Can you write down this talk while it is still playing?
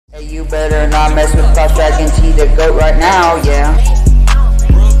You better not mess with Crossdragons, he the GOAT right now, yeah.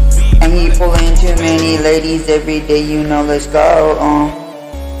 And he pulling too many ladies every day, you know, let's go,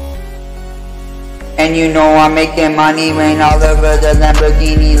 And you know I'm making money rain all over the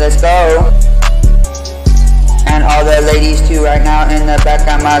Lamborghini, let's go. And all the ladies too right now in the back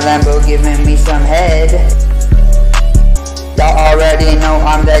of my Lambo giving me some head. Y'all already know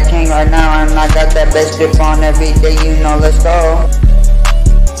I'm that king right now, and I got that best drip on every day, you know, let's go.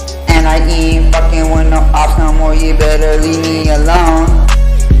 And I ain't fucking with no ops no more, you better leave me alone.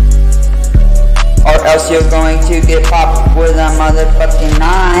 Or else you're going to get popped with a motherfucking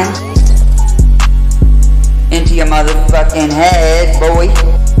 9 into your motherfucking head, boy.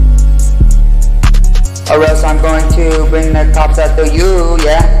 Or else I'm going to bring the cops after you,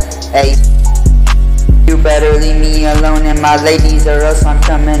 yeah. Hey, you better leave me alone and my ladies, or else I'm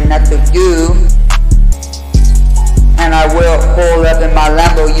coming after you. And I will pull up in my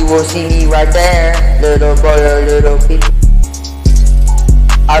Lambo, you will see me right there, little boy or little bitch.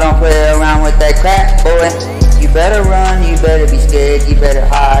 I don't play around with that crap, boy. You better run, you better be scared, you better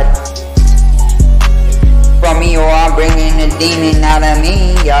hide from me, or I'm bringing a demon out of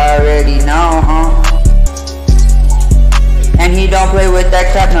me, you already know, And he don't play with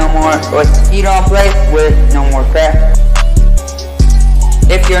that crap no more, or he don't play with no more crap.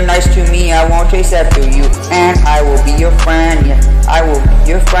 If you're nice to me, I won't chase after you, and I will be your friend, yeah. I will be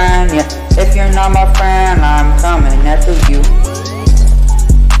your friend, yeah. If you're not my friend, I'm coming after you.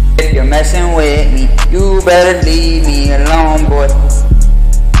 If you're messing with me, you better leave me alone, boy.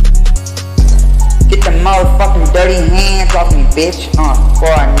 Get the motherfucking dirty hands off me, bitch,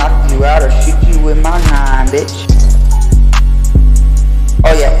 before I knock you out or shoot you with my 9, bitch.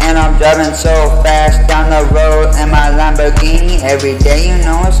 Oh yeah, and I'm driving so fast down the road in my Lamborghini, every day you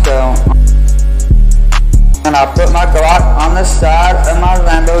know it's go. And I put my Glock on the side of my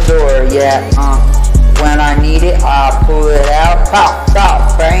Lambo door, yeah, When I need it, I pull it out, pop,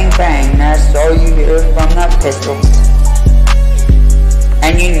 pop, bang, bang, that's all you hear from the pistol.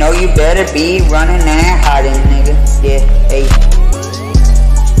 And you know you better be running and hiding, nigga, yeah, hey.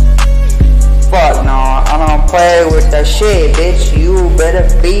 Fuck no, I don't play with that shit, bitch. You better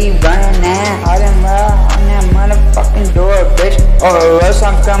be running and hiding right on that motherfucking door, bitch. Or else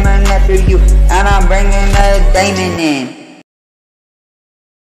I'm coming after you, and I'm bringing the demon in.